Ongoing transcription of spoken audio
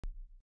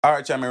All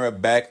right, y'all, man, we're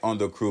back on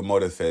the Crew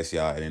Motorfest,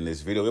 y'all. And in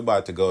this video, we're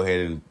about to go ahead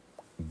and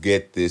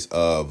get this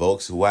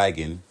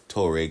Volkswagen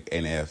Touareg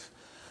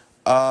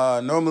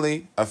NF.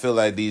 Normally, I feel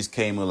like these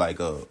came with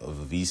like a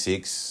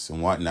V6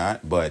 and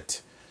whatnot.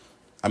 But,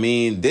 I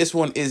mean, this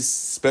one is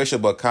special,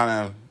 but kind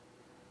of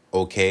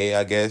okay,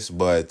 I guess.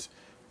 But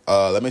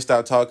let me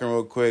stop talking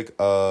real quick.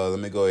 Let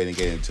me go ahead and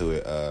get into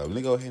it. Let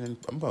me go ahead and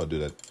I'm about to do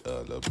that.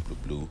 The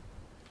blue.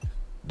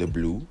 The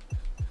blue.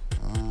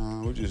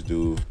 We'll just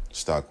do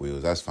stock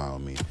wheels. That's fine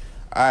with me.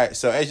 All right,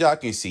 so as y'all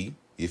can see,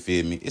 you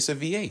feel me? It's a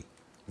V8.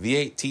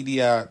 V8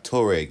 TDI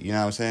Touareg. You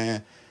know what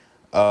I'm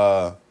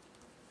saying?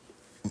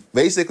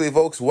 Basically,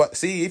 folks,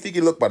 see, if you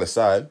can look by the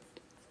side,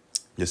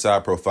 the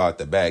side profile at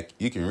the back,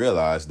 you can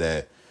realize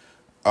that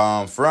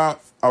from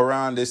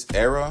around this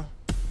era,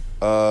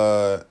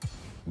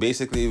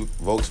 basically,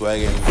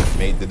 Volkswagen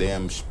made the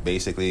damn,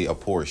 basically, a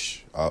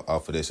Porsche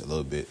off of this a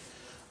little bit.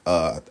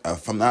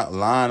 If I'm not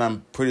lying,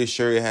 I'm pretty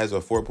sure it has a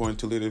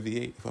 4.2 liter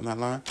V8. If I'm not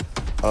lying,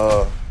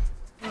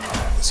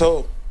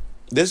 so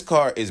this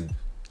car is,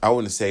 I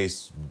wouldn't say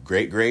it's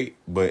great,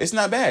 but it's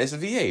not bad. It's a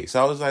V8.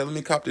 So I was like, let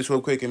me cop this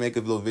real quick and make a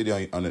little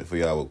video on it for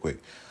y'all real quick.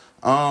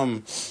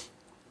 I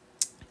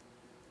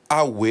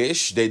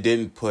wish they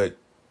didn't put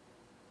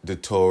the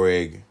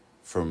Touareg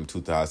from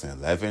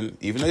 2011,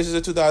 even though this is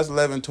a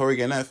 2011 Touareg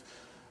NF.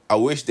 I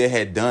wish they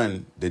had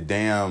done the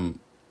damn.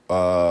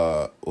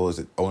 What was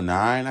it,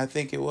 '09, I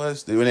think it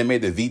was, when they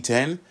made the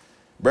V10.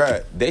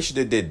 Bruh, they should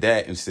have did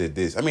that instead of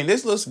this. I mean,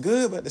 this looks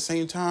good, but at the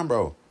same time,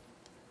 bro,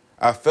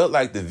 I felt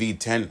like the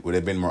V10 would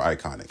have been more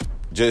iconic.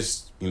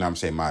 Just, you know what I'm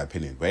saying, my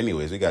opinion. But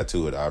anyways, we got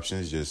two of the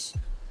options. Just,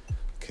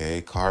 okay,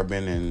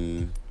 carbon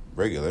and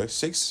regular.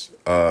 6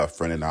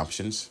 front end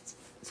options,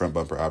 front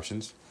bumper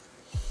options.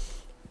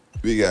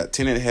 We got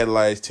tinted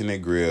headlights,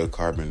 tinted grill,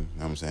 carbon,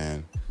 you know what I'm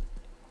saying.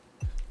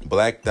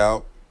 Blacked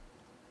out.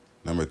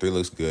 Number 3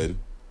 looks good.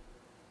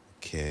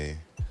 Okay.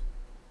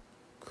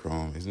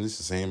 Chrome. Isn't this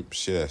the same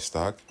shit as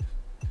stock?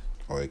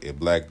 Oh, it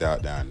blacked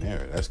out down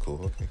there. That's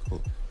cool. Okay,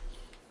 cool.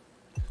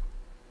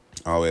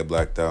 All the way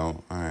blacked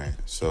out. All right.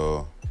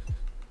 So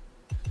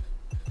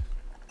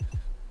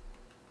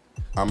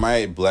I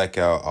might black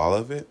out all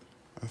of it,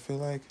 I feel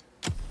like.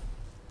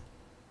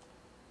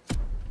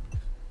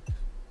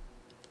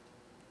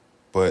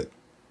 But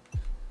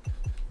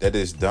that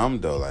is dumb,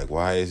 though. Like,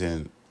 why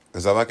isn't...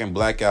 Because if I can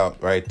black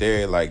out right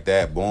there like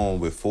that, boom,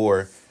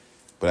 before...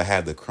 But I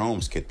have the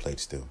chrome skid plate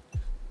still.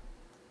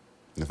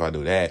 And if I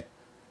do that,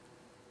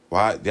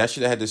 why? I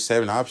should have had the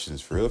 7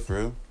 options, for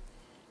real.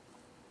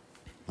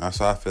 That's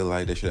how I feel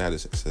like they should have had.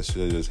 They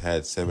should have just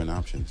had 7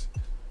 options.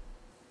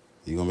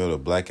 You're gonna be able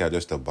to black out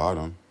just the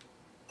bottom.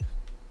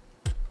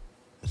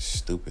 That's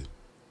stupid.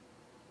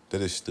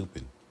 That is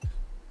stupid.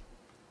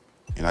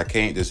 And I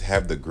can't just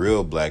have the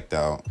grill blacked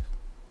out,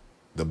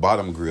 the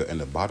bottom grill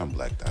and the bottom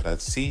blacked out.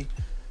 That's, see.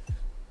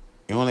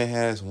 It only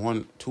has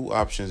 2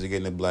 options of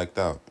getting it blacked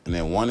out. And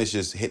then one is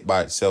just hit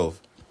by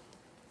itself.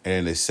 And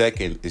then the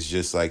second is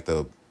just like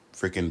the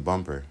freaking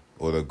bumper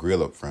or the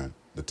grill up front.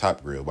 The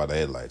top grill by the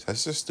headlights.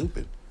 That's just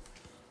stupid.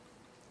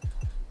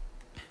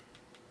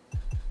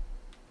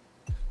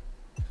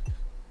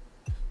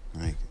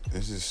 Like,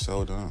 this is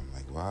so dumb.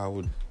 Like, why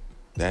would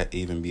that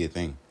even be a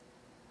thing?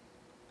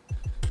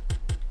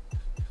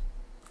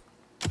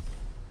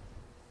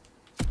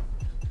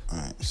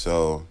 Alright,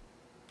 so...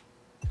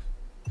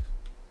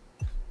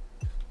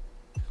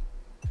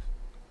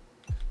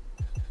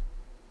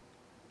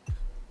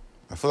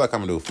 I feel like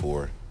I'm gonna do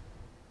 4.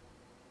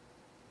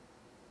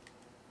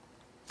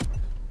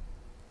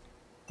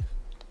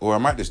 Or I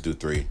might just do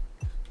 3,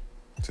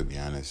 to be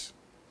honest.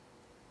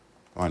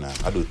 Why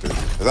not? I'll do 3.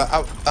 Because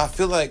I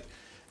feel like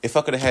if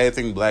I could have had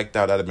everything blacked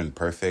out, that'd have been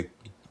perfect.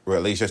 Or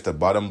at least just the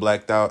bottom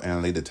blacked out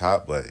and leave the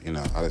top. But, you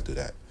know, I'll just do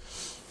that.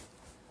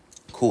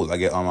 Cool. I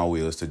get all my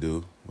wheels to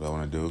do what I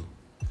want to do.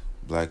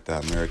 Blacked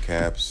out mirror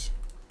caps.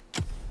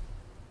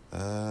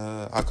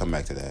 I'll come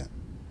back to that.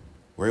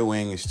 Rear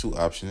wing is 2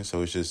 options,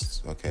 so it's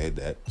just, okay,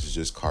 that's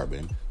just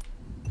carbon.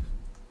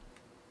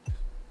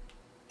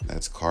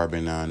 That's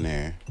carbon on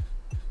there.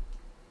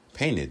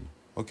 Painted,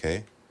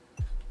 okay.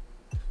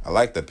 I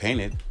like the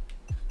painted.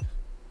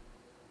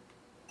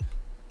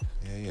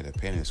 Yeah, the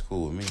painted is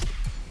cool with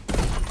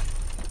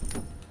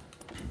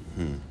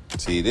me.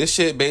 See, this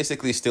shit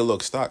basically still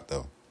looks stock,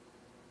 though.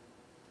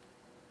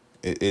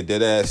 It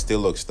dead ass still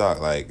looks stock,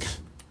 like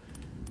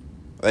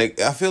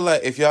I feel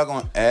like if y'all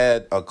gonna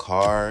add a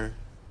car,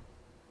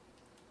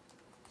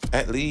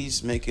 at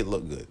least make it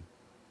look good.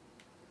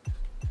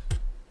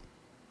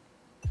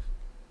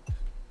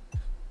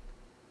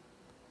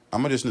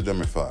 I'm gonna just do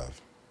number 5.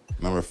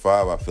 Number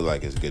 5, I feel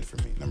like is good for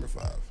me. Number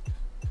 5.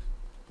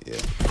 Yeah.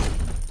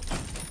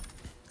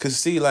 Cause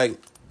see, like,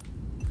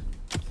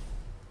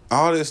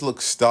 all this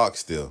looks stock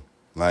still.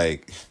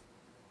 Like,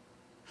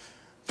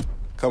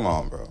 come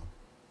on, bro.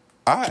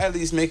 I at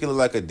least make it look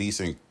like a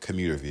decent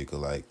commuter vehicle.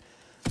 Like,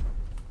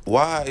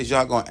 why is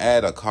y'all gonna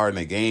add a car in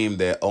the game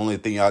that only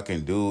thing y'all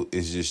can do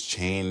is just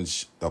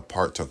change the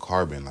part to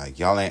carbon? Like,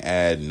 y'all ain't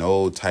add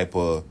no type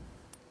of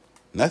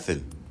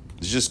nothing.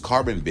 It's just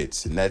carbon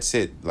bits, and that's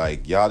it.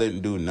 Like, y'all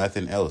didn't do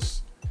nothing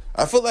else.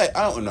 I feel like,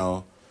 I don't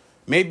know,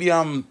 maybe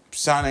I'm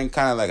sounding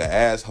kind of like an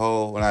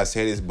asshole when I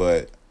say this,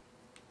 but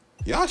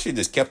y'all should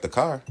just kept the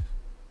car.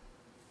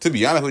 To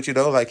be honest with you,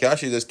 though, like, y'all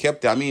should just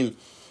kept it. I mean,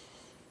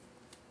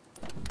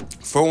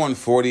 for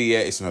 140, yeah,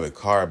 it's another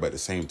car, but at the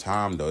same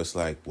time, though, it's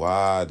like,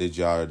 why did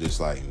y'all just,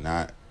 like,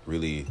 not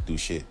really do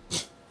shit?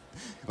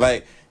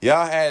 Like,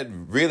 y'all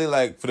had really,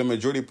 like, for the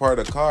majority part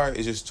of the car,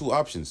 it's just two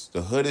options.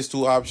 The hood is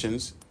two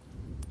options,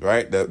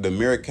 right? The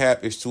mirror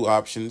cap is two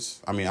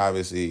options. I mean,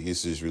 obviously,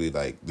 it's just really,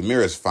 like, the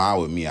mirror is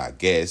fine with me, I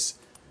guess.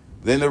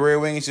 Then the rear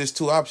wing is just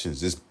two options.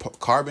 Just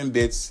carbon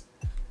bits,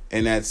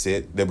 and that's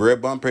it. The rear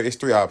bumper is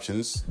three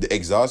options. The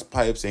exhaust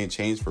pipes ain't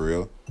changed for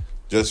real.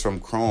 Just from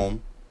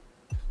chrome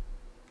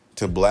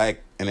to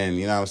black, and then,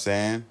 you know what I'm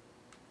saying?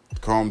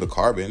 Chrome to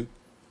carbon.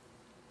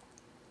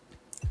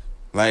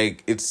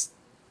 Like, it's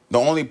the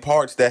only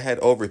parts that had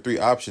over three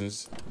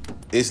options.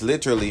 It's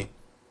literally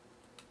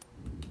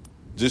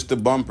just the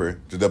bumper.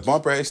 The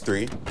bumper has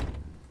three.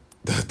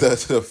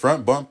 The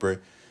front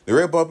bumper. The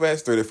rear bumper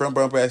has three. The front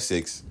bumper has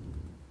six.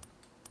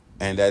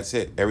 And that's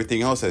it.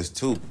 Everything else has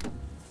two.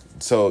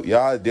 So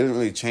y'all didn't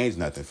really change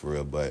nothing for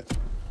real, but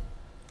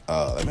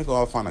let me go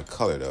out and find a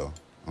color though.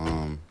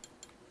 I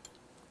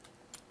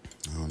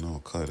don't know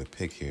what color to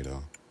pick here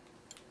though.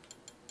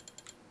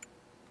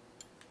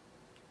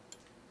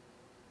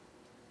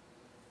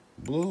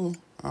 Blue?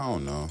 I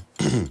don't know.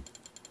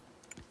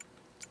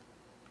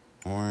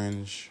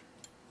 Orange,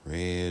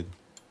 red,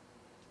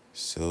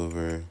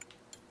 silver.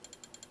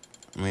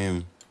 I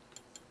mean,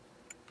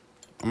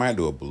 I might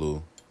do a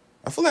blue.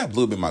 I feel like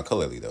blue be my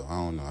color though. I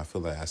don't know. I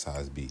feel like that's how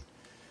it's be.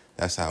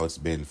 That's how it's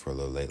been for a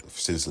little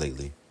since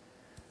lately.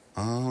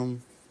 I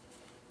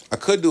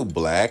could do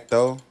black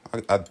though.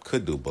 I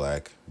could do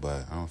black,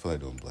 but I don't feel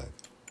like doing black.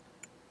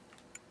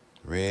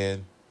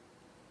 Red.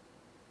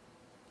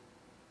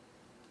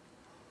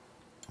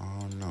 I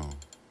don't know.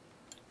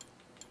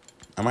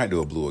 I might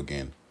do a blue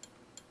again.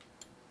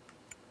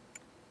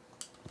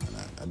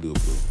 I do a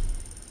blue.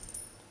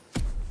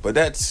 But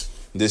that's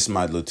this is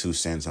my little 2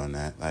 cents on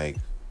that. Like,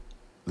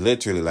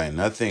 literally, like,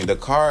 nothing. The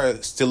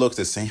car still looks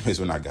the same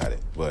as when I got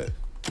it. But,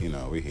 you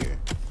know, we're here.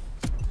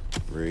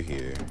 We're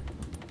here.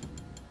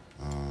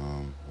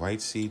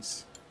 White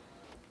seats.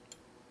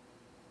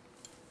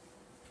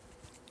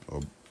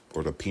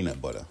 Or the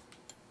peanut butter.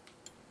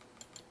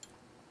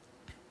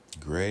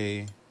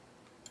 Gray.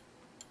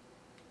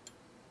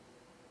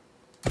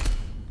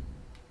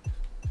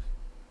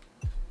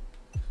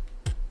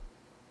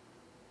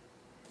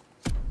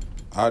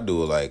 I'll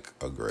do like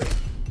a gray.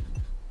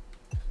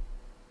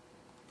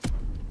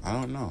 I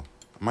don't know.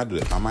 I might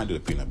do the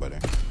peanut butter.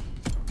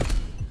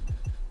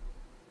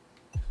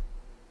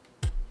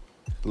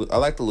 I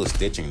like the little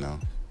stitching though.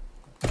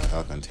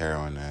 Alcantara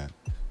on that.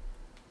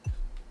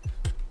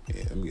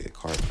 Yeah, let me get a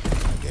carbon,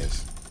 I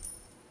guess.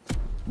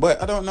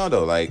 But I don't know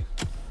though. Like,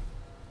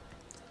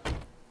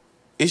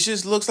 it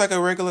just looks like a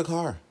regular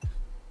car.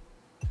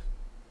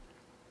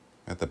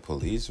 Got the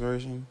police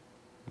version.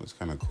 It was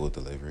kind of cool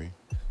delivery.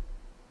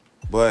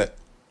 But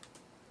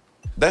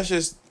that's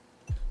just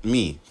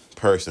me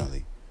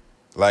personally.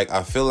 Like,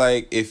 I feel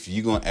like if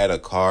you're going to add a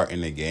car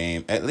in the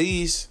game, at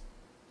least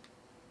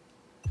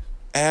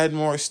add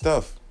more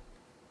stuff.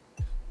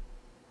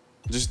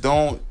 Just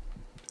don't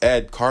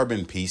add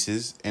carbon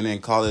pieces and then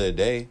call it a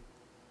day.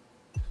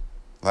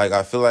 Like,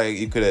 I feel like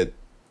you could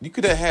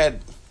have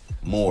had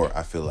more,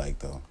 I feel like,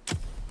 though.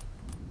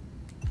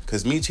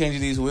 Because me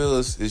changing these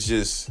wheels is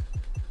just,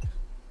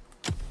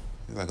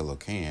 it's like a little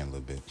can a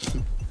little bit.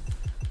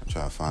 I'm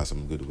trying to find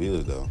some good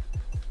wheels, though.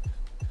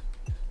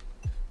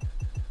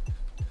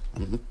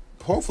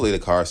 Hopefully the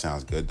car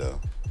sounds good, though.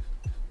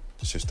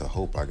 It's just a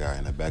hope I got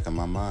in the back of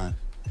my mind.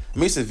 I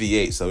mean, it's a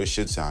V8, so it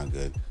should sound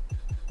good.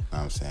 You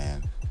know what I'm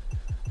saying?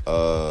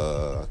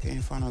 I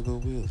can't find no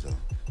good wheels, though.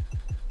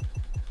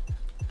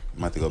 I'm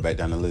about to go back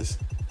down the list.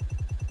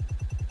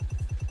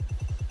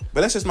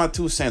 But that's just my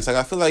 2 cents. Like,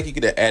 I feel like you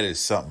could have added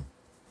something.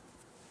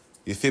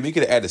 You feel me? You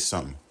could have added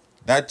something.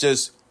 Not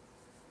just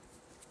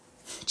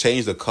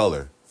change the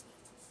color.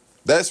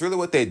 That's really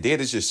what they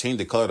did, is just change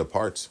the color of the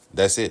parts.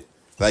 That's it.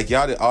 Like,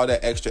 y'all did all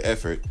that extra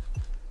effort,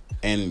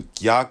 and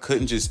y'all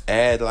couldn't just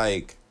add,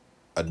 like,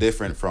 a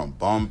different front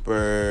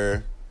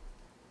bumper,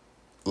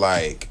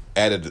 like,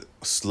 added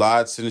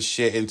slots and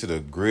shit into the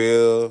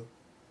grill.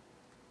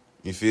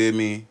 You feel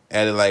me?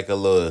 Added, like, a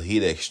little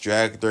heat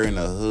extractor in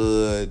the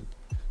hood.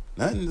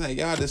 Nothing. Like,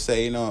 y'all just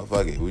say, you know,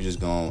 fuck it. We're just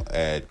going to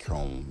add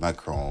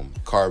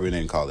carbon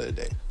and call it a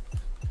day.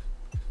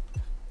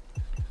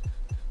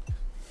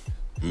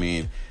 I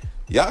mean,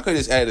 y'all could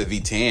just add a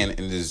V10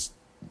 and just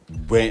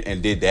went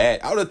and did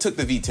that. I would have took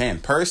the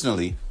V10.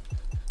 Personally,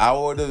 I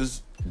would have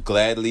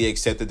gladly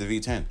accepted the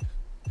V10.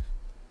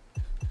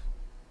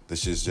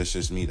 That's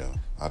just me, though.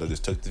 I would have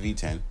just took the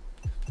V10.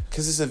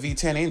 Because it's a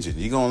V10 engine.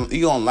 You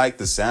gonna like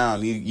the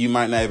sound. You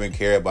might not even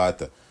care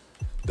about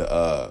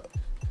the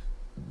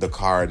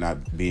car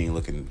not being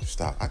looking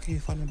stock. I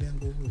can't find no damn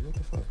good wheel. What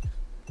the fuck?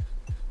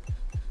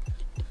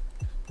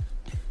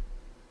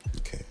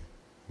 Okay.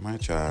 Might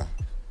try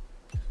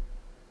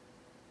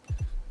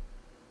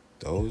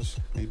those,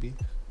 maybe.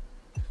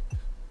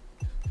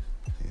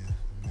 Yeah,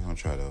 I'm gonna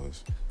try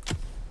those.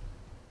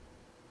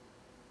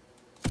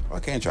 Oh, I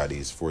can't try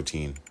these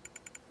 14.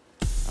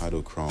 I'll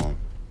do chrome.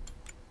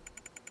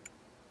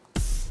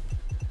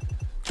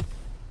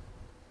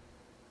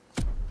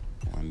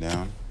 One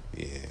down.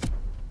 Yeah.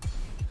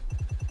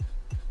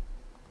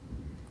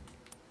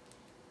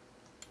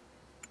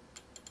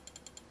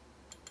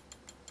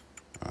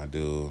 I'll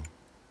do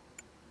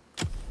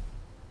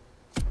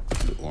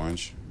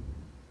orange.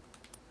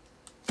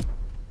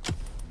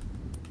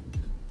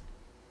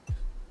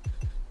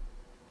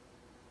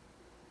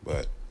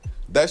 But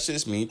that's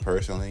just me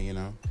personally, you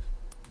know.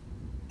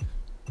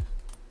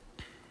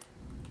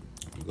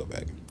 Let me go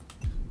back.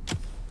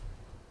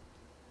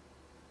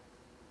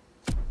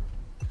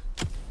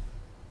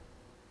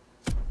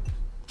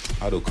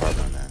 I'll do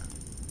carbon on that.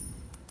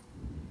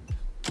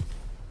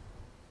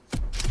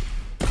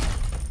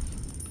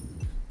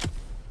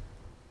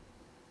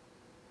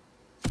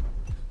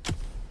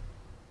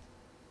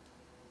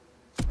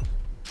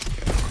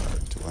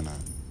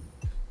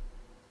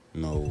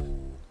 No,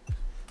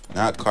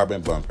 not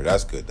carbon bumper.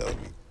 That's good though.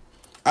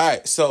 All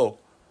right, so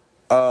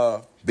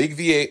big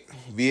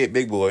V8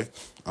 big boy,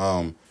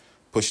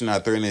 pushing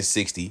out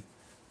 360,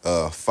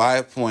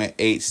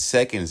 5.8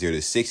 seconds 0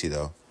 to 60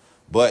 though,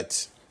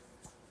 but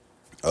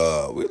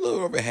we're a little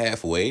over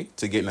halfway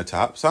to getting the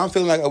top. So I'm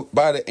feeling like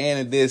by the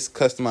end of this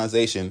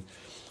customization,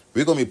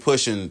 we're gonna be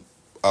pushing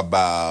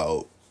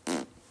about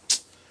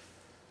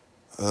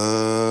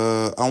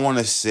I want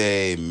to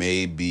say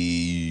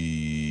maybe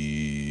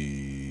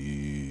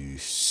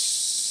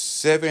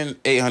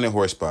 700-800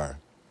 horsepower.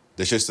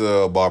 That's just a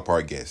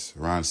ballpark guess.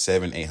 Around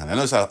 700-800. I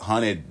know it's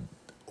 100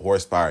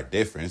 horsepower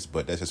difference,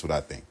 but that's just what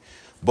I think.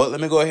 But let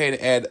me go ahead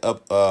and add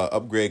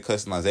upgrade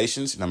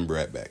customizations, and I'm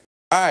right back.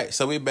 All right,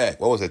 so we back.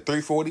 What was it,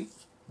 340?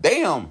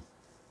 Damn!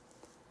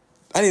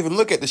 I didn't even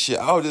look at the shit.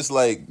 I was just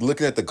like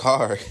looking at the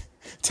car,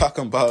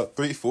 talking about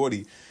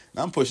 340.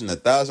 Now I'm pushing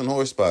 1,000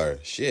 horsepower.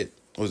 Shit.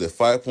 What was it,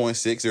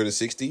 5.6 0 to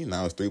 60?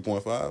 Now it's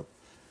 3.5.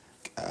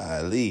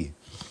 Golly.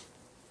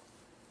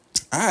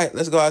 All right,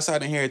 let's go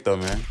outside and hear it though,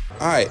 man.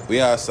 All right,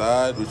 we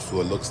outside, which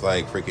looks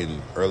like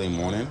freaking early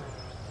morning.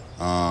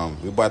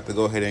 We about to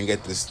go ahead and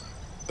get this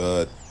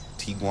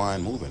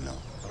Tiguan moving now.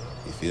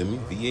 You feel me?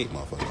 V8,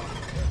 motherfucker.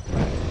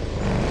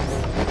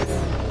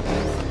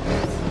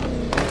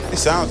 It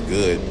sounds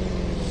good.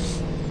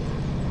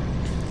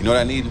 You know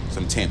what I need?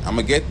 Some tint. I'm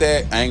gonna get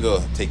that. I ain't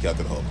gonna take y'all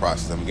through the whole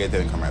process. I'm gonna get that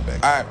and come right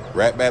back. All right,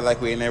 right back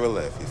like we ain't never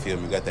left. You feel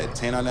me? Got that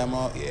tint on that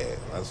mall? Yeah,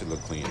 that should look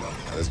clean though.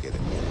 Now, let's get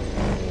it.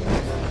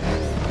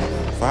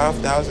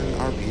 5,000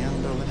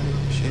 RPM though.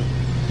 Shit.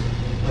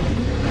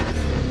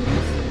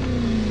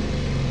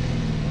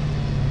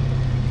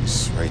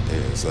 It's right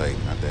there. It's like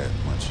not that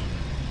much.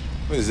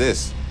 What is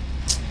this?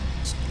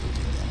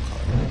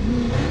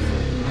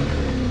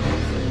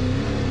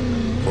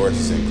 Of course,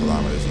 it's in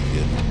kilometers. You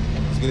feel me?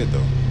 Let's get it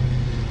though.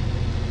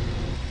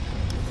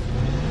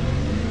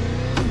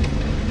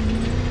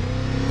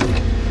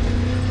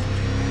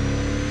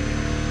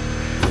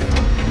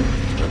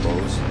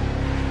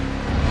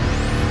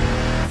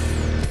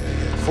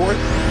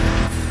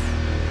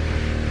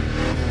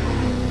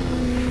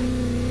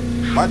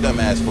 My dumb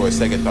ass for a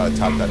second thought it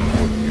topped out in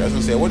 4th gear. I was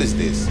gonna say, what is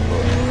this?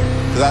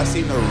 Because I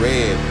seen the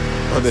red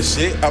on the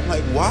shit. I'm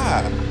like,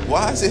 why?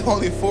 Why is it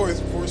only 4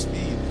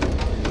 speed?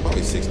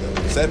 Probably 6 though.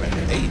 7,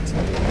 8.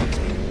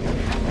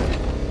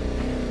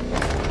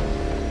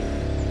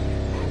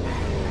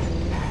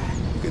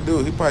 Good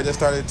dude. He probably just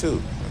started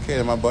too. Okay,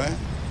 then my boy.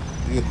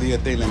 Do your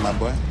thing then, my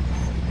boy.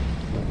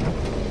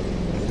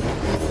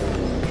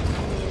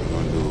 We're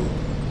gonna do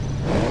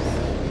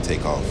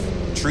take off.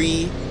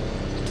 3,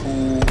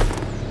 2,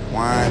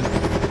 1.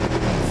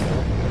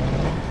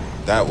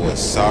 That was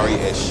sorry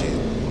as shit.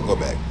 Go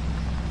back.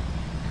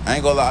 I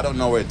ain't gonna lie, I don't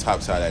know where the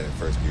top side at in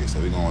 1st gear, so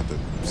we're going to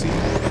see.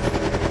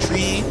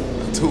 3,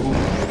 2, 1.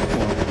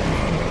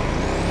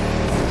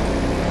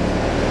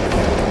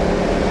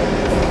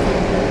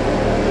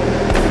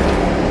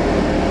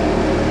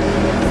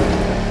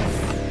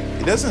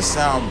 It doesn't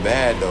sound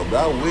bad though,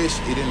 but I wish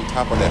it didn't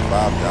top on that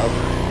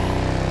 5,000.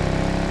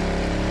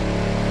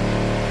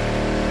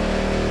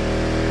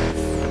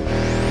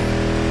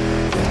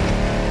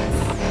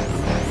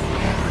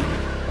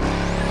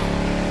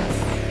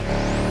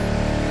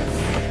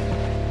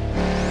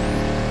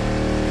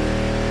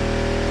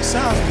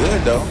 Sounds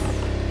good though.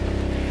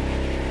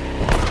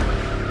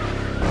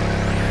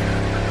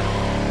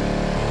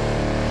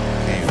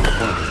 Can't even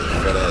point because it's a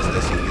fat ass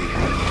SUV.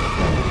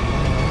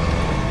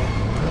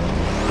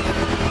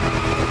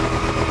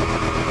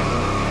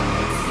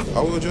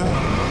 All-wheel drive?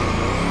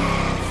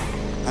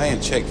 I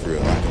ain't checked for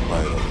real. I can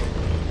buy it over.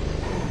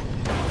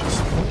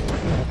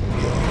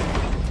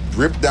 Yeah.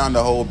 Rip down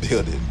the whole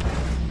building.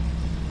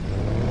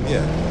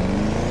 Yeah.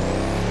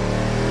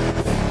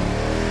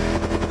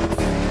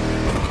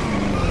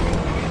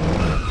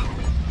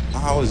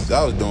 I was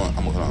doing.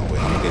 I'm gonna hold on.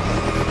 Wait.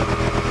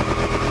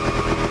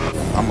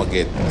 I'm gonna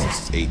get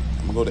 8.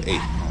 I'm gonna go to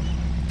 8.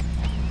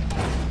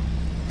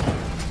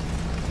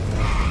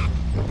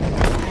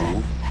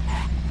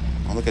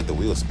 Look at the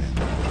wheel spin.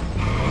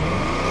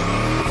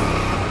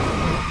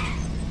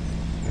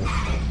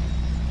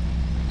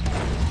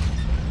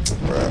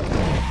 Bruh.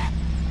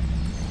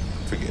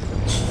 Forget it.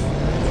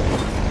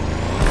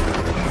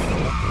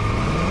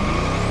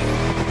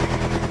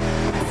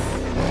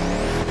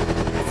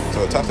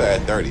 So it tops out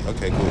at 30.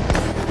 Okay, cool.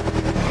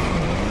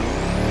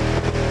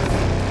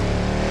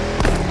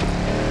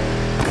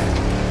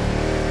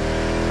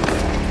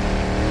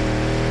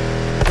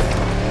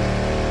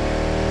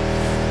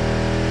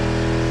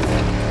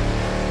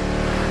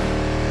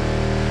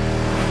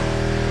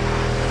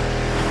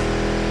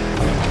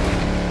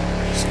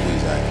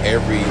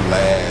 Every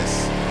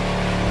last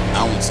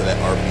ounce of that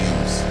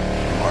RPMs.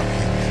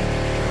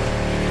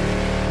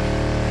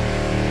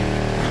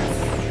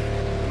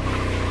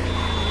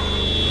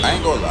 I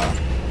ain't gonna lie.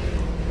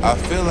 I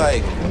feel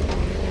like I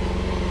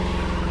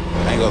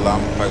ain't gonna lie.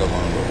 I'm probably gonna go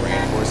on a little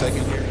rant for a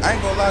second here. I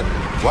ain't gonna lie.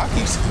 Why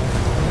keep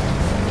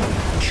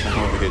I'm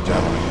over here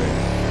jumping in there.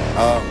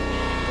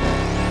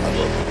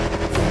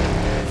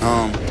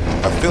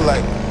 I feel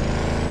like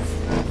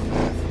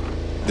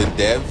the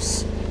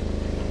devs,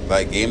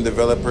 like game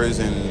developers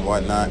and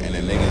whatnot, and the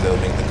niggas that'll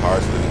make the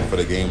cars for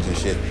the games and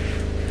shit,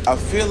 I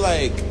feel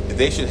like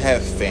they should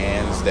have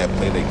fans that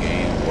play the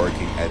game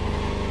working at,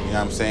 you know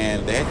what I'm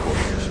saying, the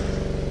headquarters and shit.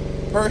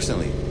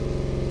 Personally.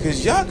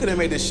 Because y'all could have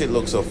made this shit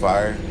look so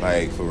fire,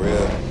 like, for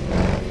real.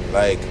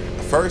 Like,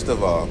 first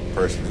of all,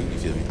 personally, you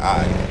feel me,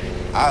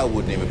 I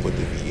wouldn't even put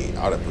the V8.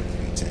 I would have put the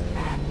V10.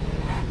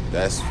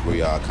 That's where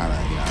y'all kind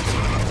of, you know what I'm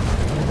saying?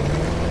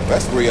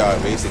 That's where y'all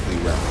basically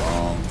went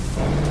wrong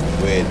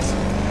with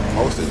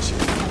most of the shit.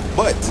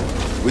 But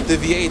with the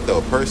V8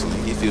 though, personally,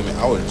 you feel me,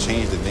 I would have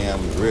changed the damn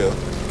grill,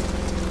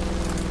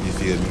 you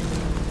feel me,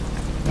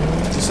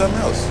 to something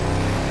else.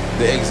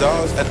 The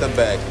exhaust at the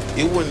back,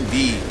 it wouldn't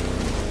be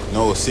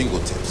no single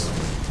tips.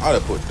 I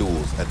would have put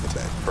duals at the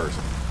back,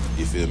 personally,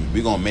 you feel me.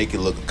 We're gonna make it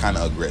look kind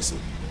of aggressive.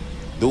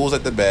 Duals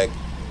at the back.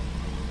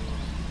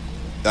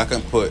 I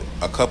can put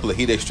a couple of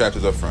heat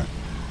extractors up front.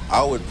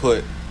 I would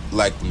put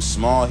like them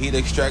small heat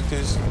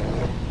extractors.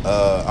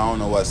 I don't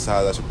know what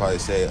size I should probably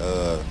say.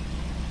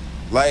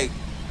 Like,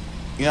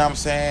 you know what I'm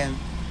saying?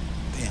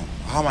 Damn,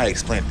 how am I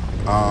explaining it?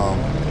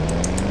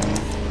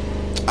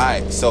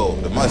 Alright, so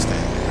the Mustang,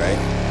 right?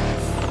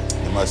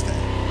 The Mustang.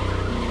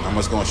 I'm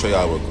just gonna show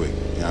y'all real quick.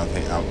 You know what I'm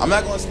saying? I'm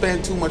not gonna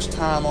spend too much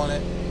time on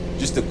it.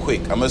 Just a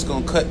quick. I'm just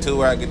gonna cut to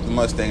where I get the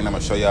Mustang and I'm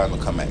gonna show y'all and I'm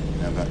gonna come back. You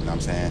know what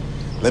I'm saying?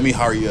 Let me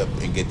hurry up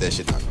and get that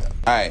shit knocked out.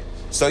 Alright,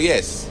 so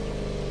yes.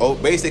 Oh,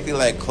 basically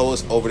like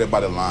close over there by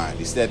the line.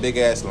 You see that big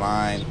ass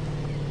line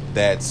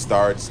that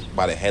starts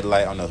by the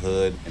headlight on the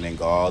hood and then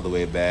go all the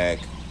way back?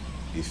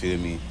 You feel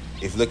me?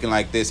 If looking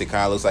like this, it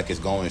kind of looks like it's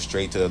going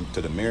straight to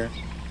the mirror.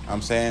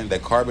 I'm saying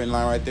that carbon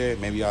line right there,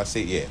 maybe y'all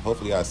see it. Yeah,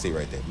 hopefully y'all see it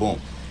right there. Boom.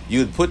 You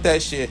would put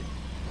that shit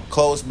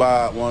close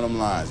by one of them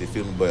lines, you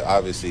feel me? But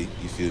obviously,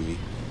 you feel me,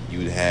 you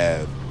would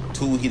have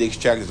two heat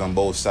extractors on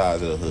both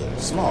sides of the hood.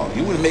 Small.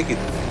 You wouldn't make it,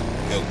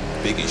 you know,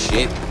 big as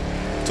shit.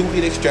 Two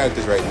heat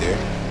extractors right there.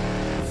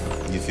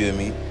 You feel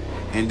me?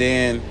 And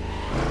then,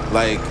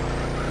 like,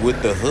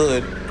 with the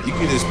hood, you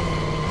can just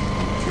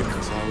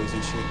drift sideways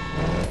and shit.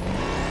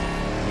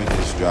 You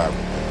just drive it.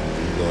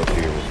 You go up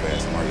here real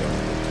fast. I'm already on the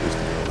twist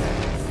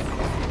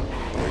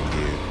right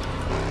here.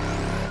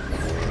 I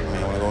mean, I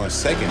want to go in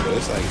second, but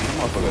it's like, this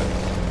motherfucker,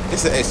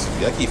 it's an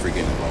SUV. I keep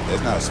forgetting about that.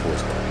 It's not a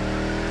sports car.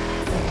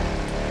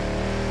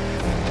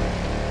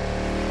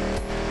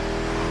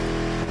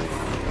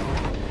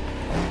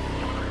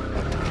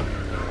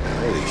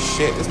 Holy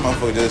shit, this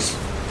motherfucker just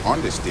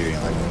on the steering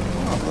like,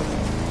 motherfucker.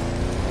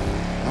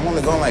 I'm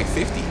only going like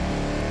 50.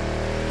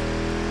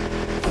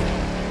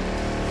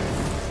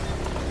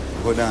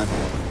 Go down here.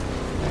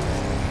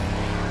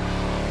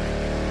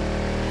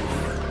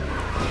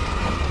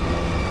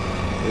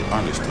 It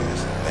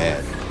understeers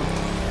bad.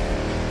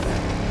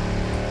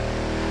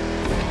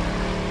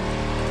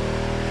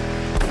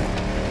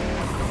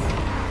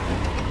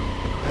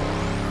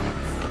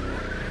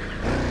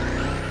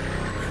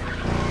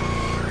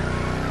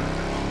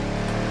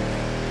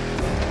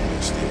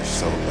 Understeers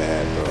so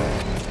bad, bro.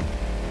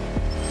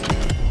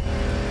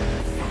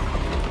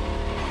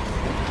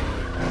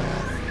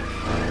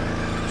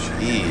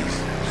 Jeez.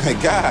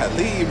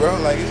 Golly, bro.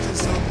 Like, it's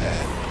just so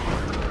bad.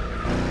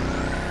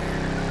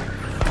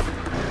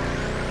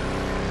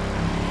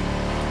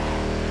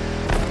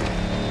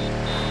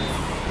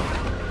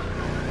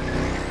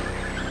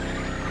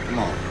 Come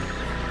on.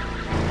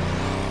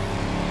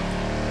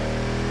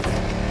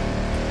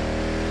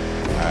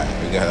 Alright,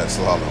 we got that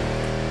slalom.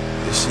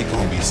 This shit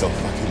gonna be so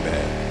fucking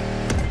bad.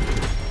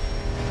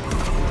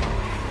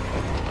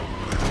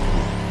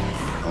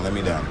 Don't let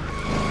me down.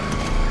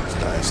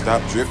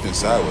 Stop drifting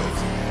sideways.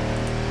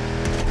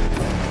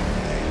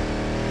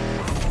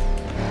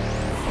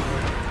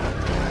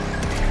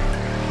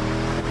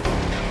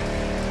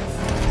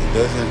 It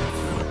doesn't.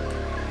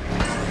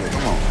 Yeah,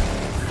 come on.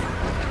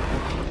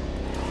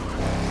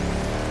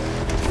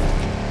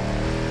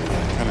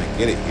 I'm trying to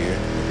get it here,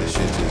 but this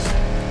shit just.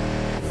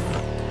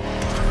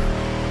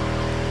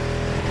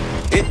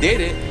 It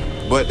did it,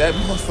 But that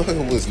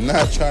motherfucker was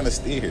not trying to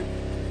steer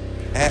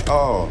at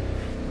all.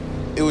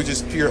 It was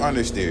just pure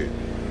understeer.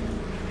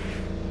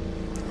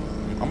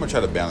 I'm gonna try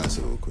to balance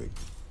it real quick.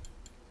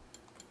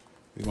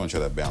 We're gonna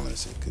try to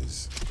balance it,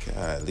 cause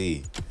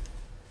golly.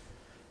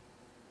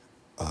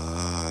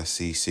 I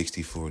see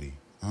 60-40.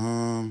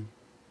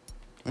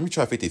 Let me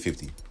try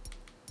 50-50.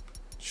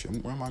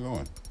 Shit, where am I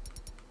going?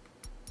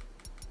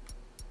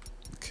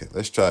 Okay,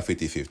 let's try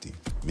 50-50.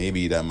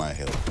 Maybe that might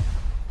help.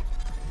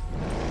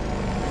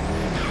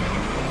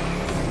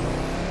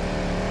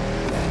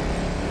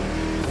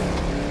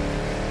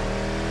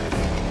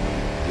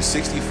 The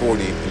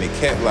 60-40, and it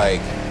kept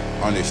like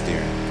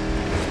understeering.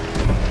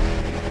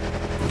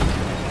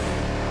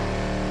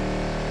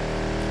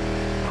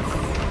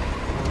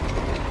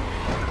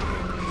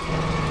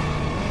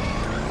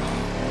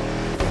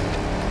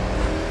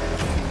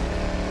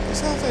 It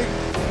sounds like,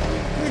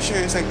 I'm pretty sure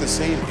it's like the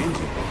same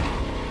engine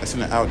that's in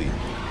the Audi. I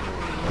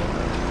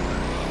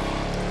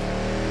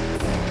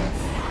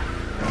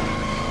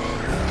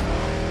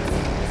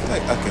feel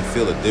like I can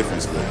feel a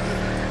difference a little bit.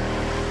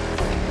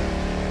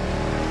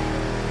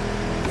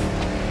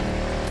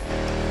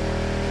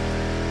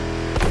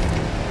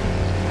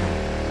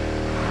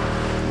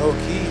 Low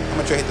key, I'm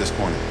gonna try to hit this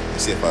corner and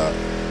see if I.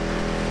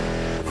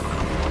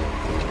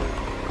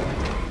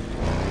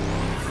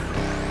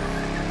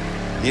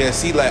 Yeah,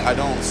 see, like I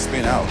don't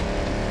spin out.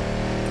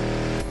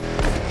 I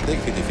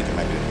think 50-50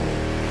 might be the move.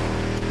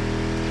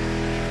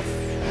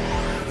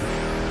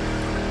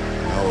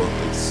 No, it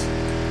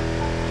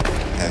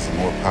has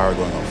more power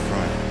going up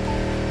front.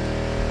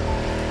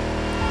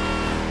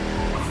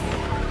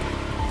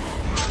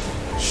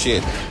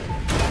 Shit.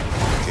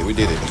 Okay, we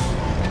did it.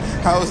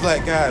 I was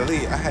like,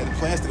 golly, I had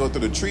plans to go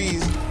through the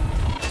trees,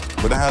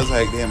 but I was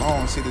like, damn, I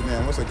don't see the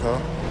damn, what's it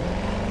called?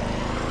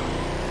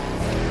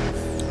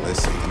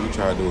 Let's see, let me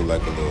try to do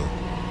like a little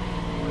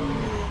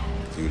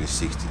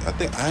 0-60. I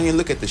think, I didn't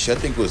look at the shit,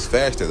 I think it was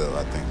faster though,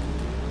 I think.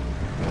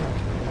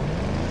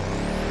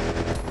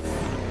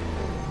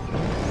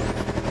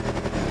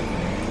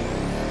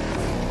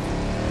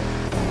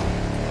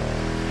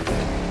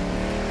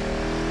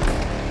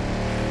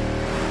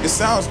 It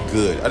sounds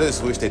good. I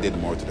just wish they did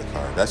more to the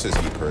car. That's just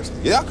me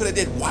personally. Y'all could have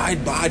did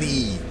wide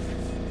body.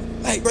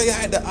 Like, bro, y'all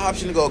had the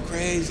option to go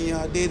crazy.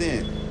 Y'all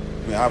didn't. I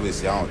mean,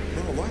 obviously, I don't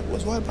know.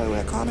 Was wide body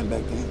that common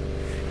back then?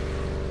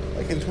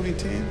 Like in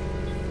 2010? I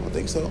don't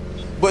think so.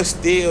 But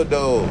still,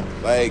 though,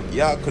 like,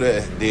 y'all could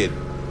have did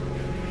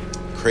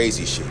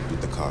crazy shit with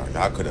the car.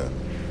 Y'all could have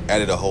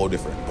added a whole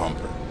different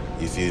bumper.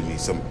 You feel me?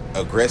 Some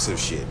aggressive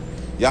shit.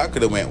 Y'all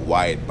could have went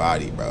wide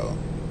body, bro.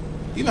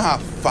 You know how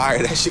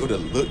fire that shit would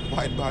have looked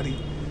wide body?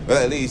 But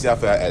at least y'all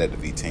feel I added a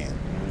V10.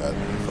 That would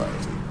have been fire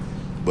too.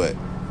 But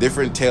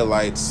different tail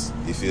lights,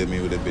 you feel me,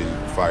 would have been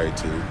fire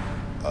too.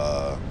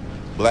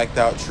 Blacked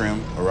out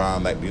trim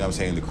around, like, you know what I'm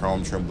saying, the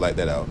chrome trim, blacked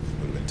that out.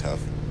 Would have been tough.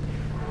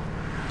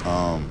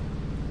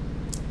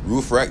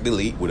 Roof rack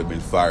delete would have been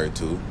fire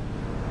too.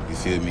 You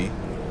feel me?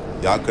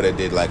 Y'all could have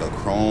did like a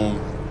chrome,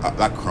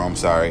 not chrome,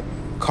 sorry,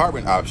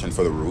 carbon option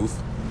for the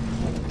roof.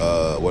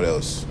 What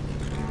else?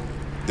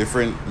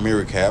 Different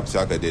mirror caps,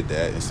 y'all could have did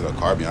that. Instead of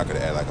carbon, y'all could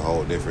have added like a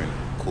whole different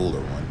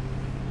cooler one.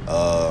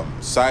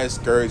 Side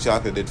skirts, y'all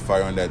could have did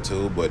fire on that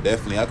too, but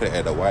definitely I could have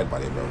added a wide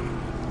body, bro.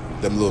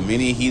 Them little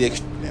mini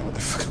heat damn, what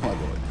the fuck am I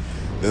doing?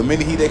 The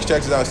mini heat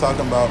extractors I was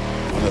talking about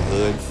on the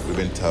hood would have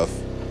been tough.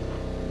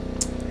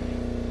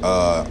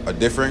 A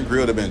different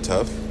grill would have been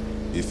tough.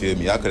 You feel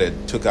me? Y'all could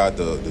have took out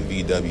the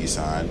VW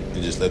sign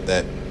and just left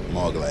that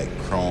mug like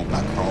chrome,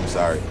 not chrome,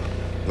 sorry,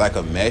 like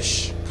a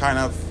mesh kind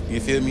of.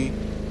 You feel me?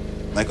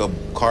 Like a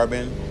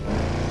carbon.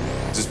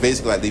 Just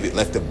basically like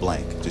left it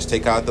blank. Just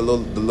take out the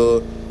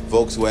little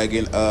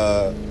Volkswagen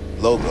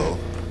logo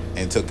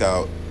and took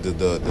out the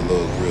little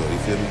grill. You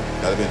feel me?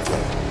 That'd have been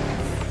tough.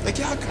 Like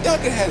y'all could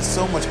have had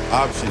so much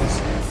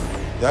options.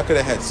 Y'all could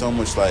have had so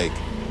much like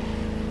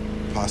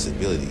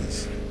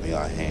possibilities in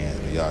y'all hands,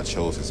 but y'all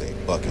chose to say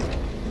fuck it.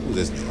 Who's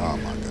this? Oh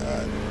my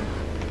god.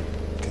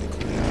 Okay,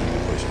 cool. Keep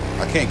it pushing.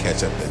 I can't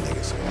catch up to that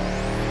nigga, so.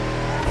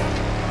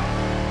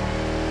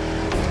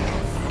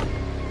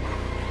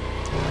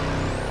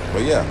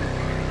 But yeah.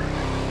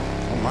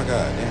 Oh my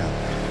god, damn.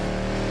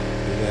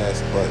 Big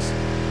ass bus.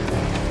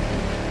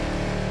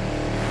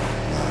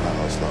 Nah, not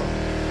no slow.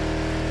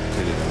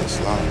 Could have done a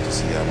slalom to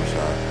see how much I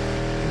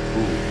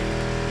improved.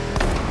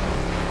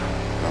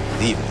 I'm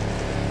leaving it.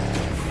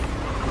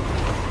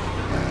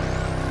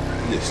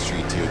 He is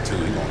street tier 2.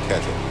 He gonna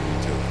catch up with me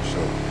too, for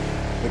sure.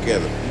 Look at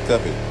him. He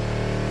cup it.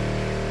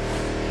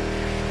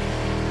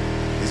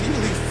 Is he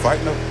really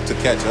fighting up to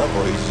catch up,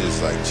 or he's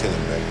just like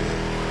chilling back there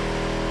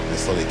and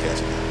slowly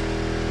catching up?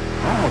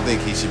 I don't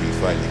think he should be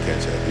fighting to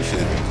catch up. He should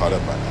have been caught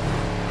up by now.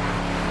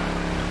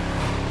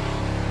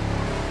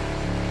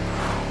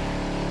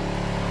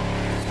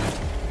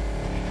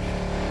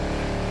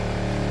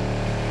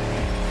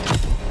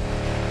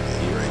 Yeah,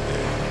 he right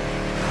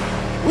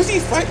there. Was he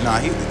fighting?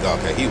 Nah,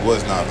 okay, he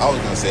was not. I was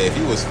gonna say if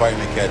he was fighting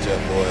to catch up,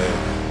 boy,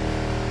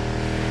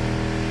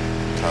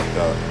 topped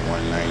out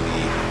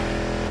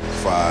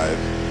 195,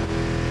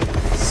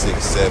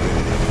 6,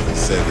 7,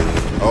 7.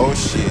 Oh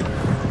shit.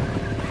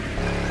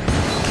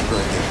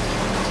 Right here.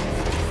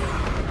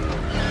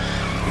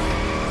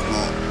 Come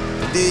on.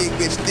 Dig,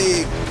 bitch,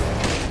 dig.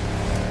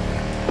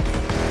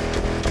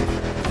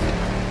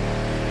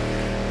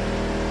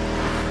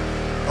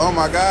 Oh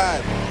my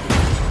God.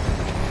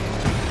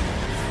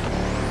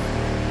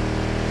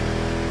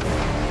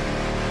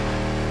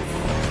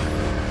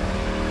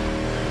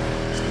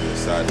 Let's do it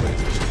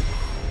sideways and shit.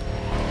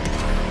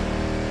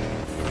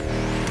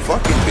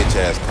 Fucking bitch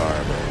ass car,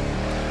 bro.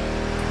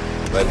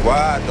 Like,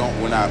 why don't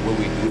when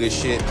we do this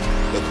shit,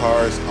 the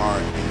cars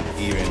aren't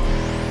even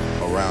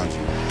around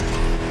you?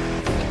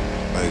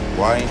 Like,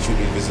 why ain't you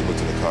invisible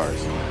to the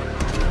cars?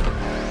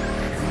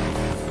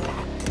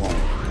 Come on.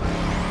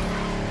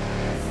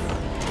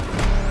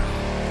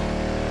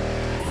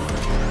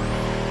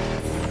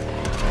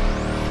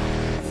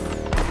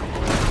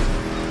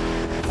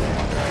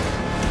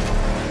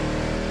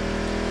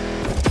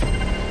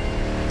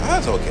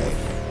 That's okay.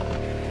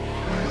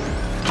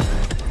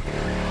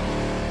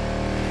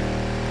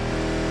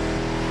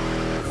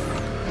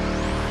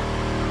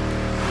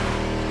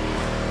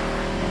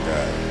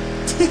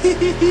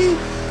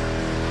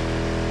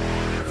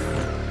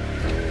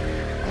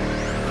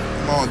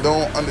 Come on,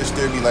 don't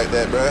understeer me like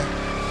that, bruh.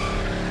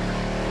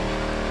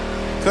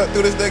 Cut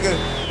through this nigga.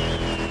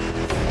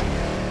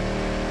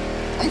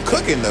 I'm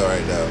cooking though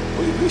right now.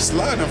 We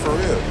sliding for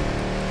real.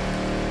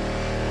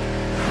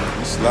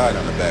 We sliding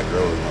on the back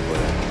road, my boy.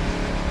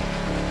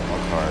 My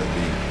car is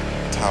being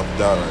topped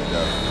out right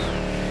now.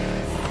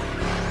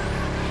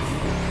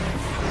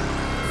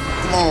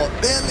 Come on,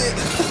 damn it.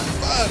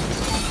 Fuck.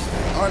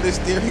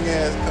 Understeering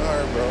ass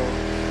car, bro.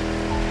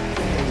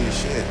 Holy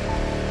shit.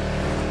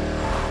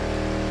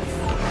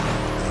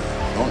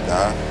 Don't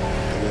die.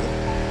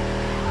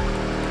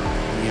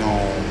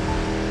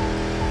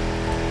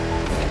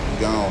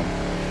 Gone.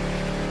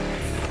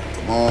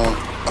 Come on.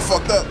 I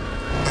fucked up.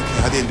 Okay,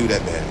 I didn't do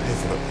that bad.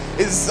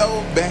 It's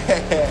so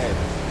bad.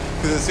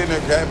 Because the center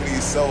of gravity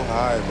is so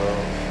high, bro.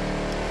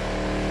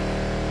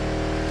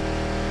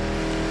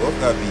 Both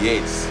got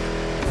V8s.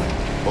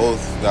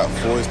 Both got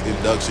forced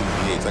induction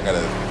V8s. I got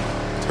a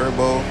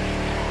turbo.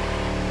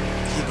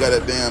 He got a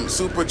damn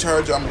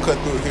supercharger. I'm cut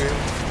through here.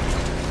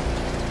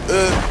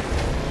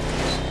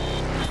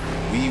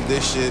 Weave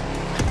this shit.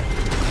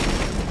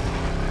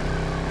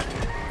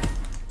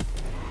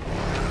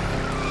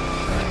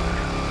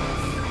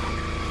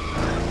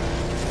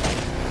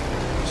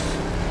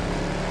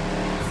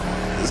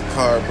 This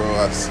car, bro,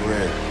 I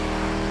swear.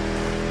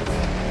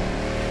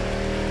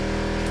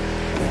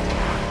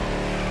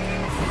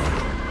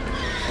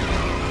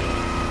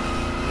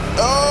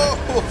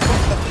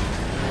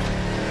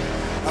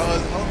 I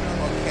was hoping I'm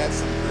gonna catch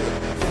some grip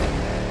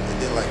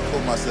and then like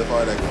pull myself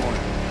out of that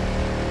corner.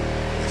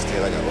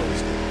 Instead, I got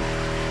oversteered.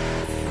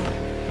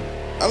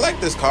 I like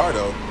this car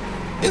though.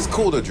 It's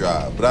cool to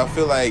drive, but I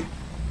feel like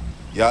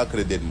y'all could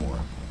have did more.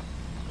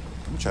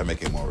 I'm trying to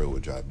make it more rear-wheel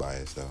drive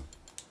bias though.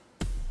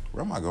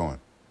 Where am I going?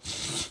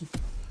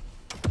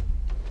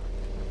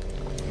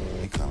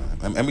 He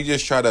coming. Let me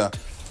just try to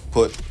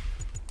put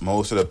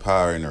most of the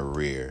power in the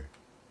rear.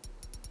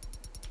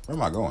 Where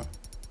am I going?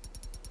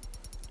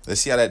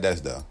 Let's see how that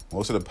does though.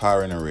 Most of the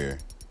power in the rear.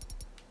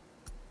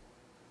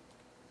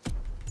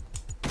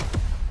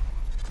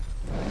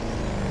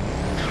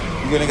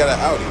 You gonna got an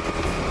Audi.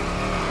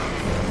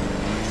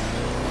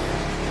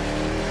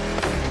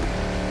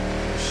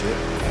 Shit.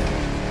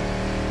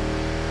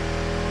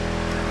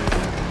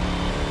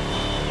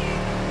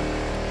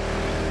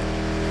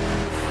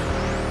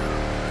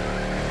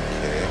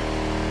 Okay.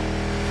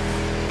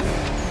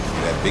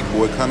 That big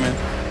boy coming.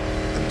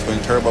 Them twin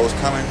turbos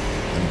coming.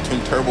 Them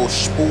twin turbo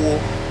spool.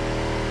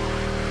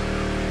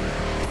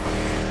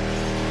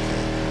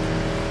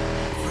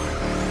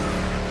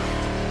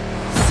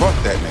 Fuck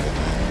that nigga,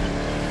 man.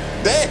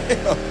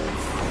 Damn!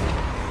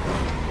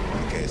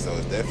 Okay, so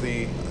it's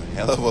definitely a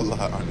hell of a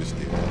lot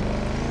understeer.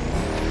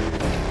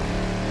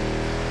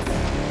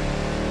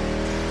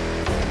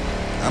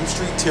 I'm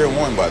street tier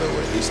 1, by the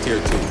way. He's tier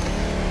 2.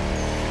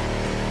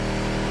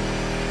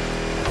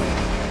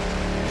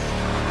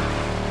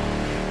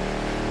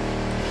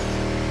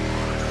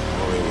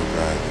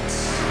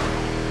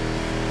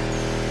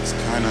 It's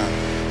kind of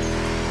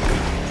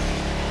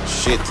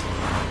shit.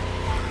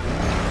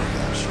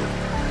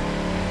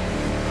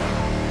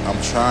 I'm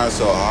trying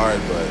so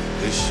hard, but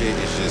this shit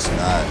is just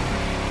not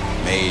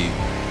made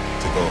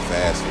to go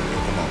fast for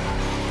real. Come on.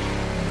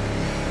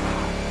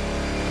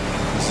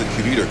 This is a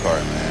commuter car,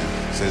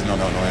 man. It says no,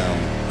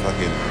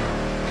 fucking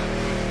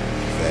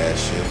fast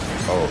shit.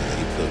 Oh,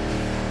 he cooked.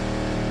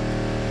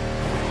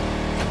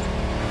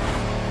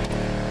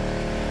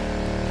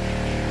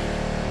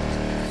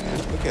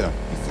 Look at him.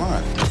 He's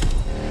flying.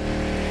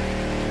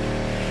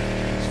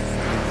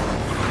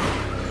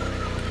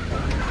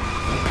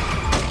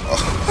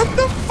 What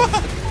the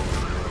fuck?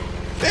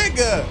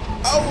 Nigga,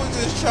 I was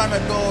just trying to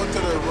go to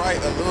the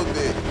right a little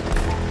bit.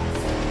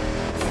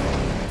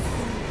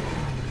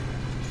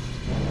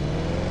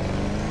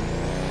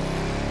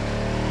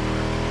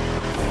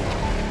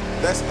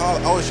 That's all.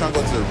 I was trying to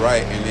go to the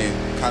right and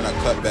then kind of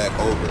cut back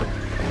over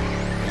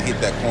and hit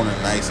that corner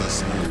nice and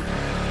smooth.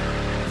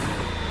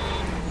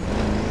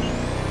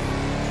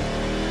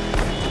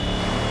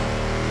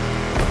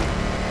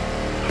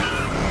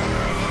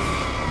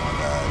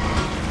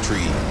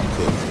 Tree, I'm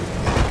cooked.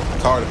 The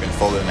car would have been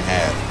folded in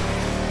half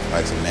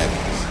like some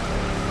napkins.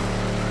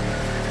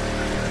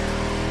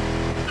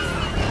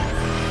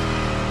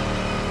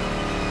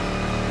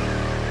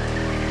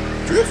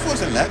 Drift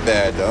wasn't that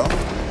bad though.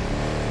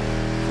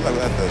 I feel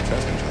like without the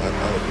traction control, that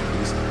would be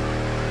decent.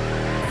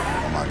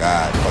 Oh my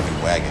god, fucking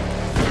wagon.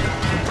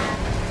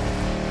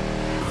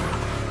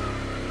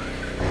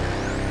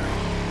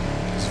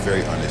 It's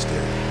very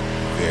understeered.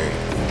 Very.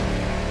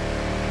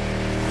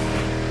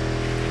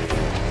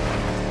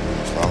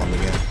 Slalom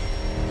again.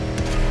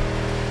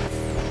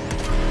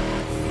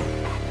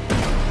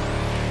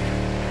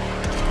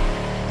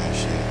 That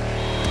shit.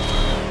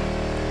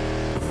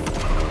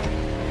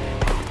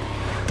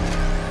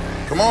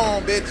 Come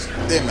on, bitch.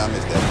 Damn, I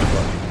missed that.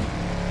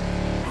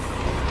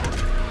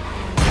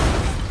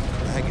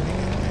 Lagging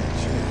again, man.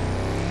 Shit.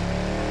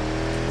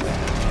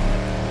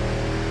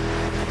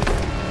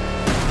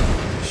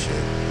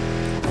 Shit.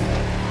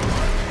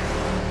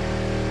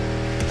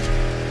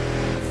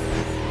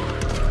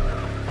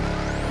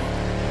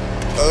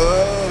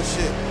 Oh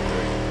shit.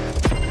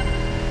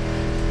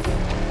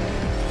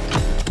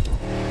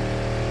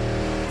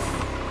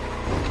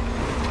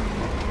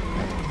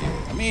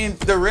 Yeah, I mean,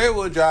 the rear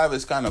wheel drive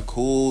is kind of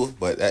cool,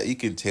 but that, you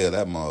can tell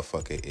that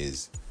motherfucker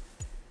is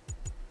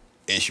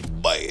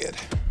bad.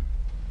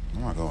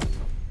 Where am I going?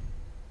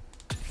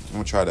 I'm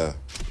gonna try to.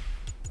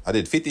 I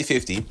did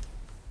 50-50.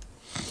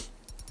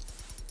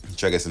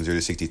 Try to get some 0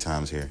 to 60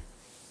 times here.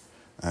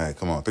 All right,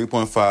 come on.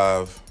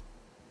 3.5,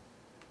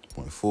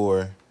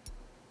 0.4.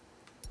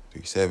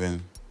 3.7.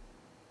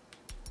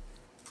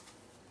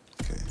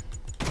 Okay.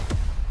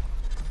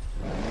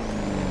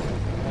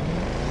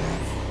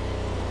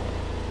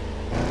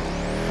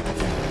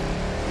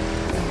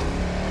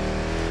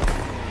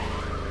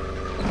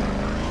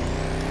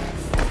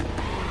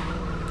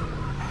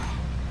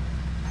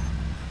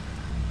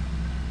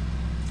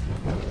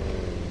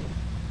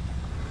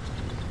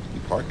 You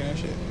parking and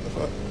shit? What the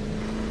fuck?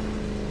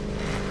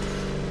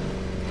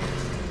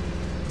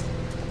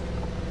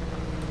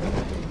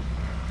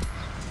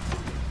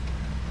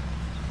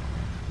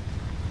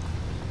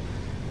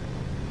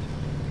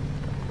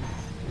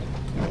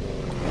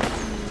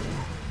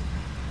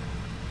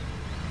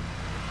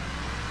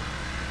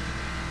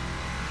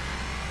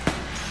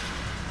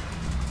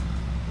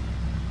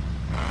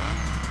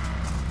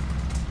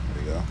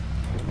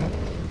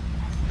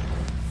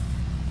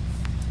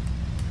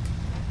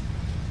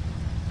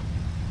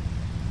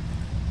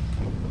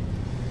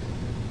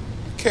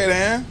 Okay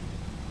then.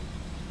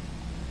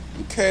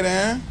 Okay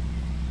then.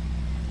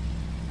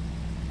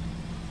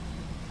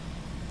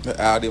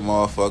 The Audi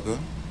motherfucker.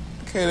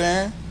 Okay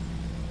then.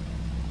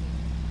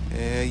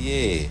 Yeah,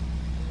 yeah.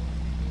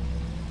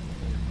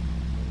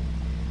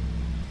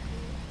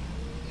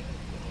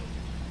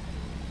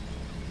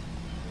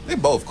 They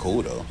both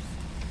cool though.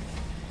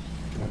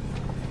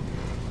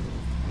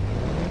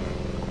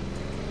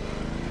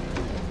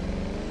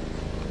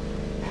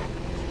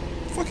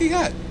 What the fuck he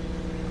got?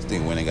 This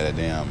thing went and got a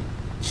damn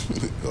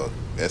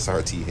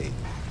SRT hate.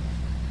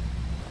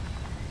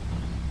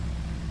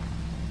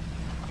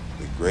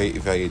 The great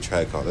value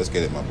track car. Let's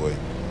get it, my boy.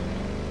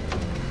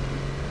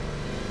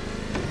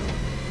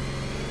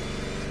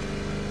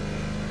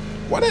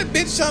 Why that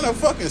bitch trying to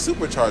fucking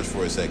supercharge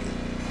for a second?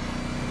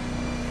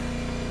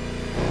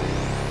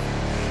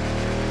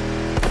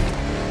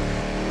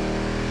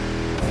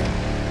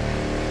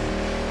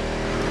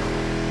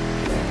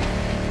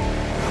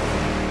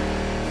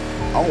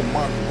 Oh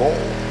my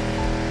god.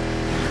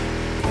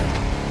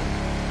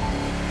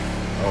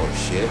 Oh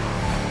shit.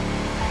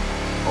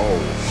 Oh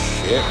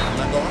shit. I'm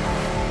not going.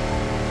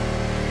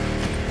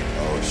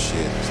 Oh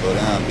shit. Slow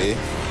down, B.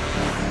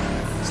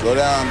 Slow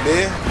down, B.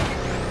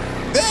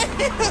 Damn!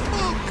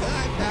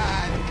 God,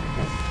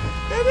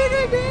 that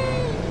nigga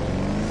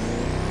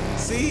dead.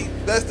 See,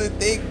 that's the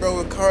thing, bro.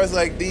 With cars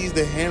like these,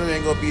 the handling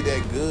ain't gonna be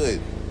that good.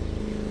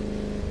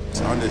 It's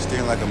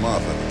understeering like a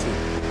motherfucker, too.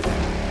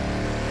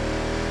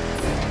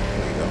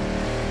 There you go.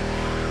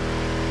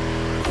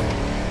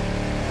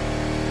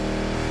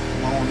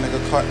 Come on, nigga.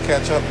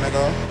 Catch up,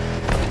 nigga.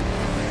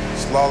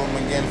 Slalom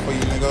again for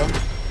you, nigga.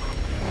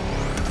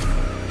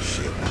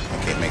 Shit.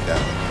 I can't make that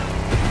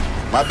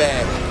one. My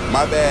bad.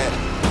 My bad.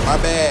 My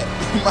bad.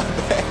 My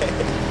bad.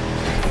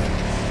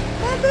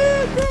 My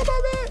bad, bro. My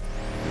bad.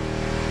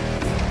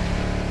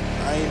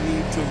 I ain't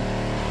need to.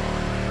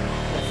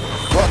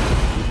 Fuck.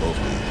 We both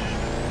need.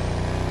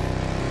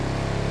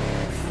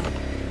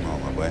 Come on,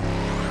 my boy.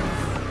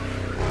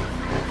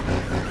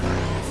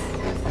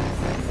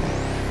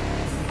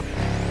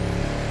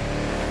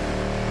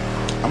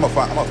 I'm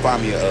gonna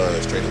find me a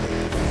straightaway.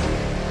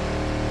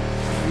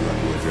 We're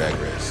gonna do a drag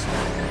race.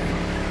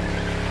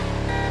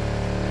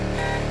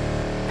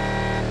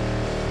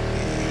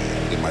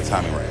 Get my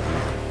timing right.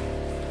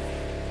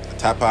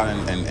 Top out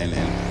and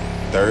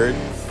third,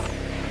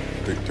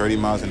 30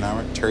 miles an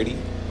hour, 30. Is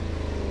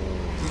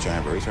he trying to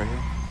have a race right here?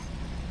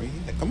 Where you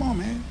at? Come on,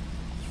 man.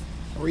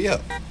 Hurry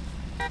up.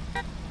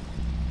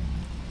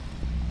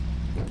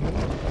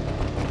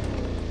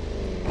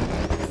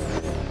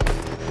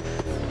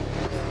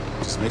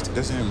 Just makes it,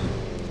 doesn't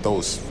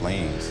those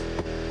flames.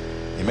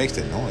 It makes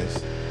the noise.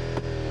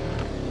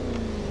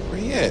 Where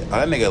he at? Oh,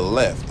 that nigga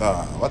left.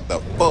 What the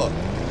fuck?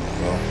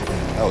 Well,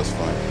 that was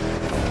fun.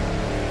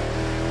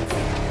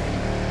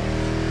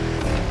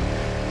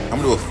 I'm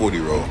gonna do a 40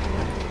 roll.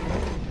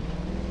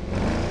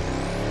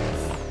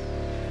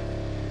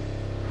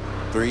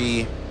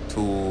 3,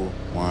 2,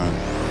 1.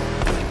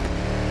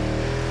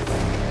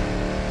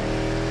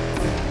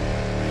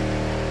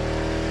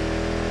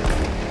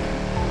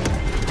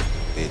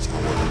 Bitch, I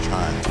wasn't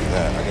trying to do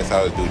that. I guess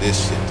I would do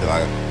this shit till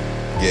I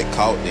get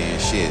caught there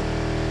and shit.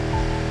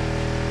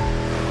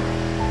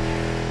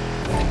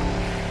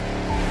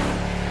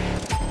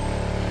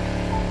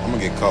 I'm gonna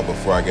get caught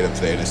before I get up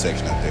to the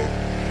intersection up there.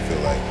 I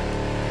feel like.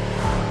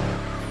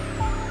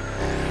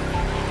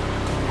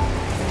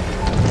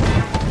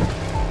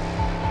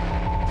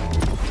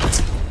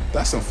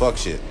 That's some fuck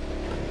shit.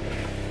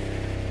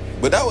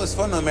 But that was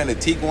fun though, man. The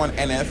Tiguan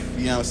NF,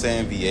 you know what I'm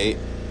saying, V8.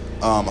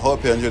 I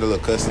hope you enjoyed the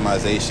little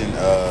customization,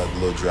 the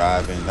little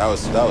driving. That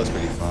was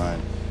pretty fun.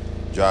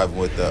 Driving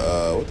with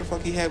the what the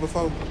fuck he had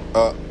before?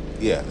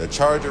 Yeah, the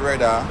Charger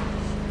Red Eye.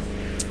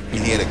 And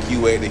he had a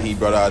Q8 and he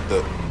brought out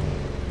the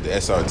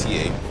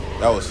SRT8.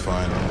 That was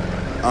fun.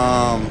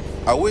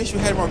 I wish we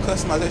had more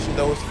customization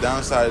though. What's the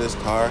downside of this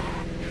car?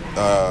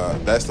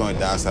 That's the only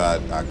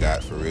downside I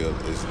got for real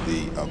is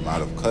the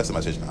amount of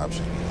customization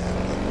options we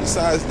have. But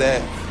besides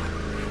that,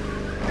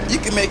 you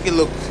can make it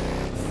look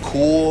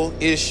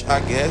cool-ish, I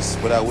guess.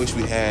 But I wish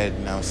we had, you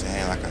know what I'm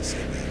saying, like I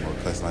said, man, more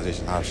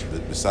customization options.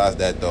 But besides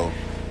that though,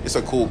 it's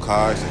a cool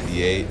car. It's a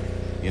V8.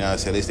 You know what I'm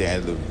saying? At least they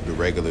added the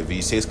regular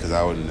V6 because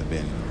I wouldn't have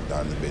been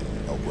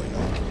no bueno.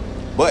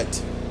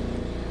 But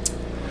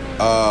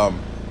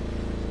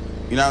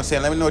you know what I'm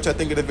saying? Let me know what y'all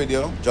think of the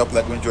video. Drop a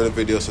like if you enjoyed the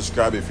video.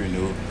 Subscribe if you're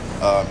new.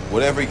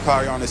 Whatever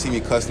car y'all want to see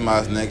me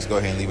customize next, go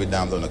ahead and leave it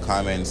down below in the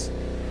comments.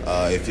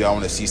 If y'all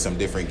want to see some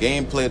different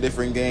gameplay,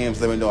 different games,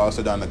 let me know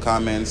also down in the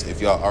comments.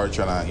 If y'all are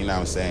trying to, you know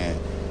what I'm saying,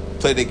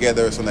 play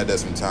together or something like that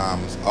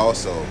sometimes.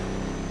 Also,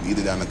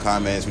 either down in the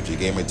comments with your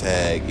gamer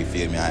tag, you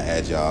feel me? I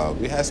add y'all.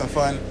 We had some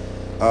fun.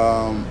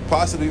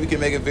 Possibly we can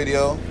make a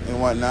video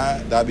and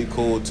whatnot. That'd be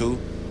cool too.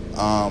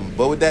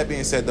 But with that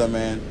being said though,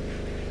 man,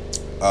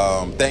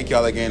 thank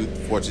y'all again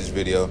for watching this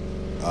video.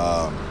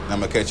 I'm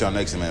gonna catch y'all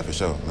next time, man, for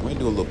sure. Let me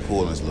do a little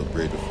pull on this little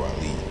bridge before I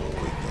leave real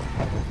quick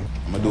though.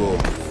 I'm gonna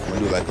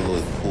do like a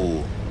little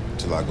pull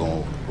till I go.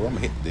 Well, I'm gonna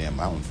hit the damn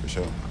mountain for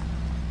sure.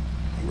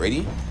 You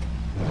ready?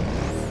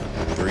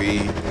 3,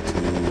 2, 1.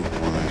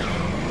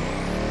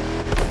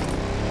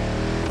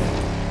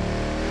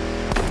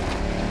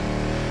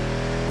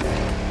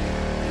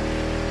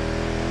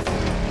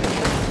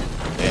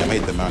 Damn, I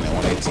hit the mountain at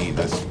 118.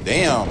 That's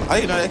damn.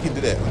 I didn't know that I could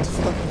do that. What the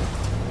fuck?